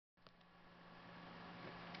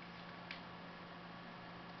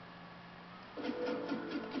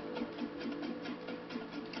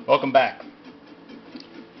Welcome back.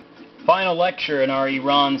 Final lecture in our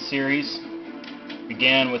Iran series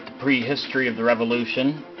began with the prehistory of the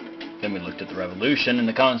revolution. Then we looked at the revolution and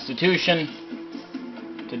the Constitution.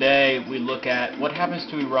 Today we look at what happens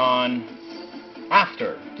to Iran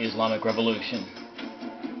after the Islamic Revolution.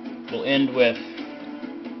 We'll end with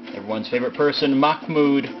everyone's favorite person,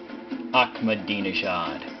 Mahmoud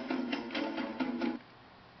Ahmadinejad.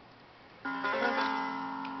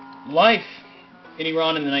 Life in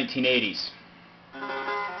Iran in the 1980s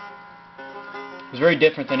was very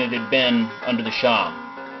different than it had been under the Shah.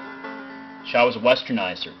 Shah was a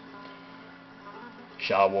westernizer.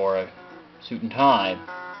 Shah wore a suit and tie.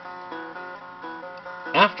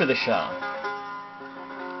 After the Shah,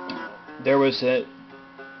 there was a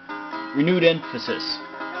renewed emphasis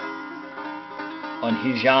on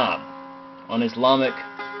hijab, on Islamic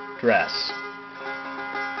dress.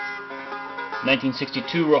 In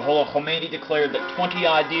 1962, Ruhollah Khomeini declared that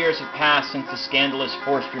 20-odd years had passed since the scandalous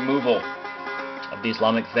forced removal of the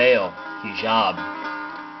Islamic veil, hijab.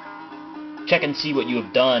 Check and see what you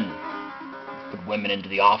have done. Put women into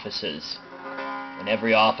the offices. And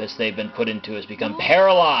every office they've been put into has become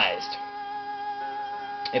paralyzed.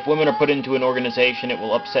 If women are put into an organization, it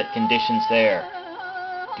will upset conditions there.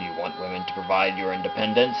 Do you want women to provide your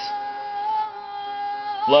independence?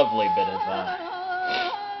 Lovely bit of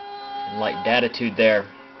enlightened attitude there.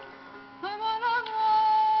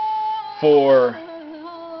 For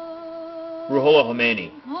Ruhollah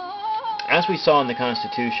Khomeini, as we saw in the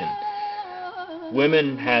Constitution,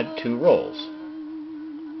 women had two roles: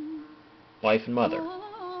 wife and mother,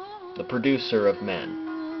 the producer of men,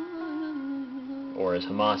 or as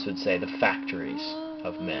Hamas would say, the factories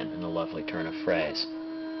of men, in a lovely turn of phrase.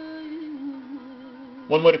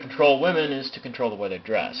 One way to control women is to control the way they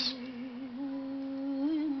dress.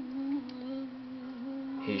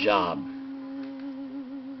 Hijab.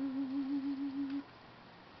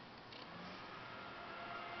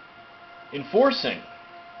 Enforcing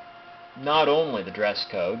not only the dress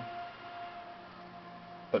code,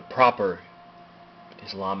 but proper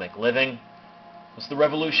Islamic living was the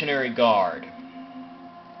Revolutionary Guard.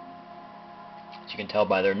 As you can tell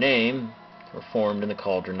by their name, they were formed in the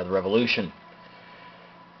cauldron of the revolution.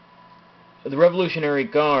 The Revolutionary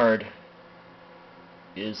Guard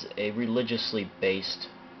is a religiously based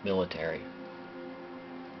military.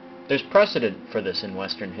 There's precedent for this in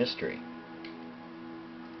Western history.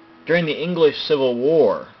 During the English Civil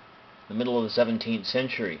War, the middle of the 17th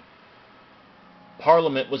century,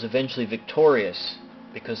 Parliament was eventually victorious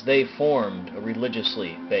because they formed a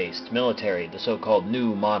religiously based military, the so-called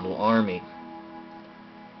New Model Army.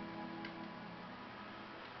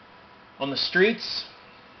 On the streets,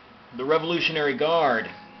 the Revolutionary Guard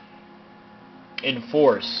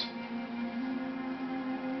enforce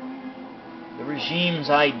the regime's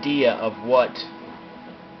idea of what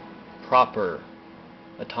proper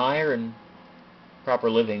attire and proper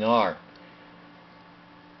living are.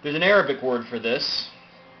 There's an Arabic word for this,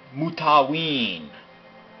 mutawin,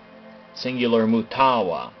 singular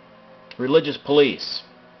mutawa, religious police.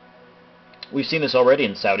 We've seen this already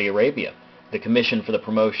in Saudi Arabia, the Commission for the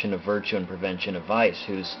Promotion of Virtue and Prevention of Vice,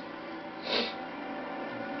 whose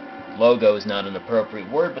logo is not an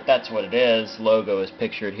appropriate word, but that's what it is. Logo is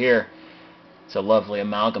pictured here. It's a lovely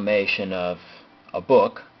amalgamation of a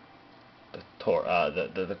book, the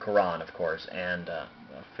Quran, of course, and a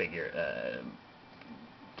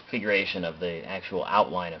figuration of the actual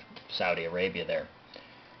outline of Saudi Arabia there.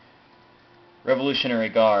 Revolutionary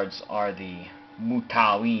Guards are the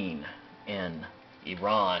Mutawin in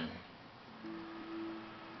Iran.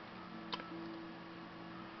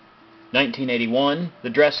 1981, the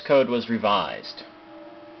dress code was revised.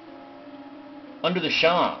 Under the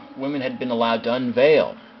Shah, women had been allowed to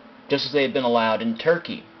unveil, just as they had been allowed in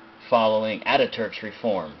Turkey following Ataturk's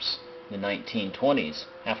reforms in the 1920s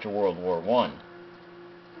after World War I.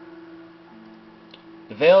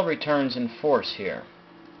 The veil returns in force here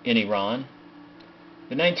in Iran.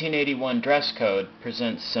 The 1981 dress code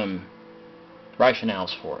presents some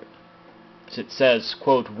rationales for it. As it says,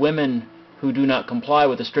 quote, "Women who do not comply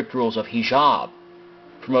with the strict rules of hijab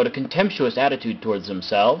promote a contemptuous attitude towards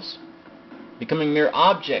themselves, becoming mere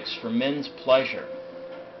objects for men's pleasure.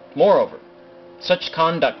 Moreover, such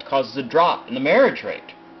conduct causes a drop in the marriage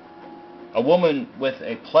rate. A woman with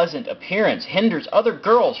a pleasant appearance hinders other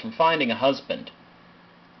girls from finding a husband.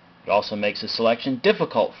 It also makes the selection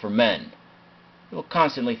difficult for men, who will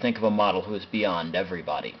constantly think of a model who is beyond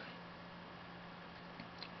everybody."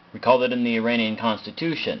 Recall that in the Iranian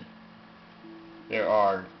Constitution, there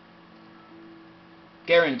are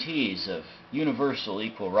guarantees of universal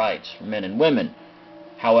equal rights for men and women.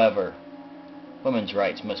 However, women's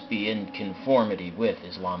rights must be in conformity with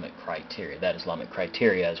Islamic criteria. That Islamic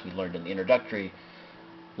criteria, as we learned in the introductory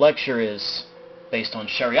lecture, is based on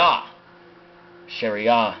Sharia.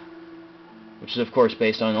 Sharia, which is of course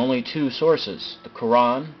based on only two sources, the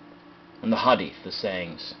Quran and the Hadith, the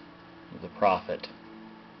sayings of the Prophet.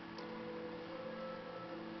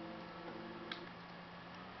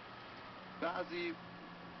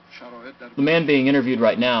 The man being interviewed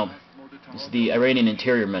right now is the Iranian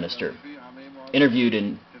Interior Minister, interviewed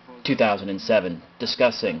in 2007,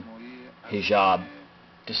 discussing hijab,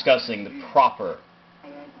 discussing the proper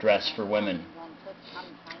dress for women.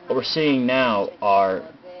 What we're seeing now are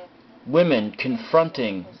women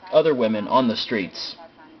confronting other women on the streets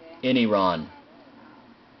in Iran,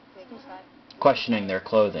 questioning their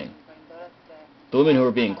clothing. The women who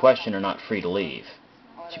are being questioned are not free to leave.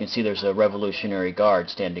 As you can see, there's a Revolutionary Guard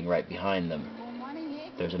standing right behind them.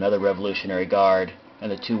 There's another Revolutionary Guard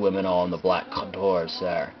and the two women all in the black doors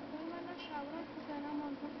there.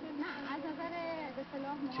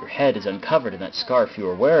 If your head is uncovered in that scarf you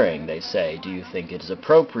are wearing, they say, do you think it is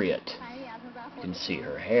appropriate? You can see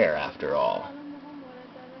her hair, after all.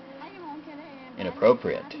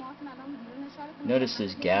 Inappropriate. Notice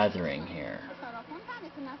this gathering here.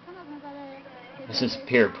 This is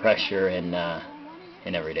peer pressure in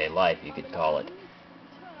everyday life, you could call it.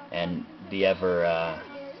 And the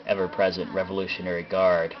ever-present Revolutionary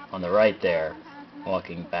Guard on the right there,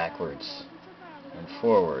 walking backwards and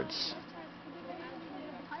forwards.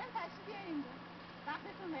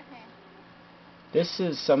 This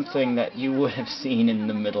is something that you would have seen in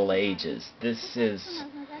the Middle Ages. This is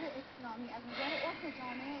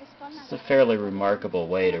a fairly remarkable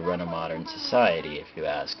way to run a modern society, if you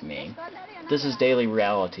ask me. This is daily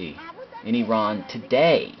reality in Iran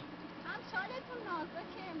today.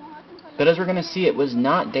 But as we're going to see, it was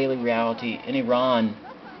not daily reality in Iran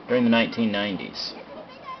during the 1990s.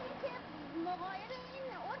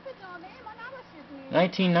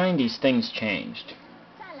 1990s, things changed.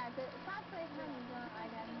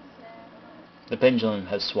 The pendulum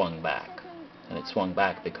has swung back, and it swung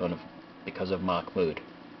back because of Mahmoud,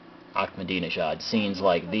 Ahmadinejad. Scenes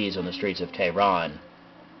like these on the streets of Tehran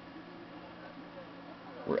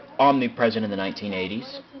were omnipresent in the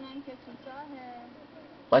 1980s,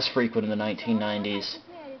 less frequent in the 1990s,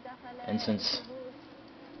 and since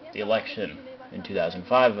the election in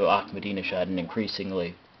 2005 of Ahmadinejad, an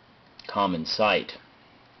increasingly common sight.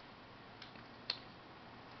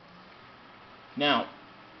 Now,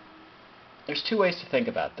 there's two ways to think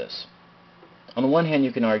about this. On the one hand,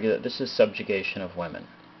 you can argue that this is subjugation of women.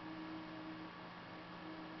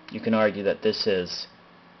 You can argue that this is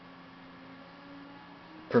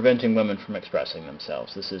preventing women from expressing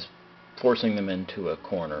themselves. This is forcing them into a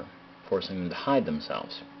corner, forcing them to hide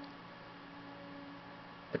themselves.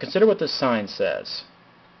 But consider what this sign says.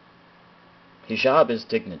 Hijab is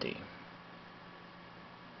dignity.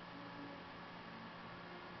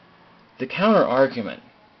 The counter-argument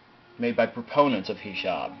made by proponents of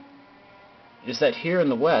hijab is that here in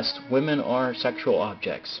the West, women are sexual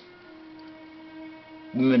objects.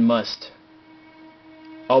 Women must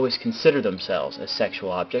always consider themselves as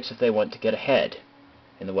sexual objects if they want to get ahead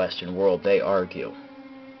in the Western world, they argue.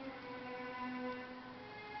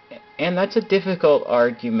 And that's a difficult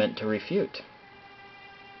argument to refute.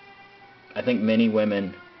 I think many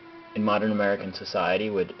women in modern American society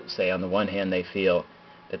would say, on the one hand, they feel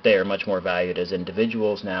that they are much more valued as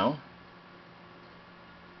individuals now,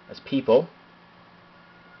 as people,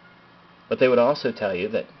 but they would also tell you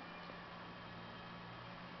that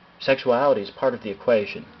sexuality is part of the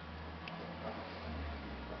equation,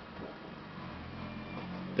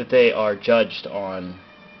 that they are judged on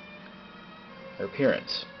their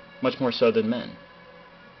appearance, much more so than men,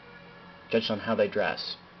 judged on how they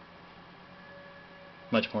dress,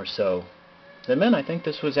 much more so than men. I think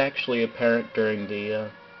this was actually apparent during the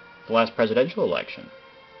last presidential election.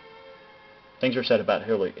 Things were said about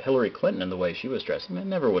Hillary Clinton and the way she was dressing that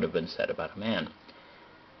never would have been said about a man.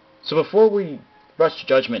 So before we rush to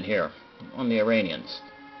judgment here on the Iranians,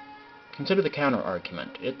 consider the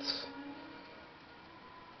counter-argument. It's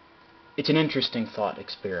an interesting thought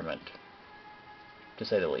experiment, to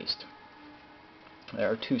say the least.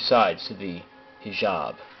 There are two sides to the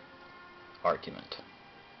hijab argument.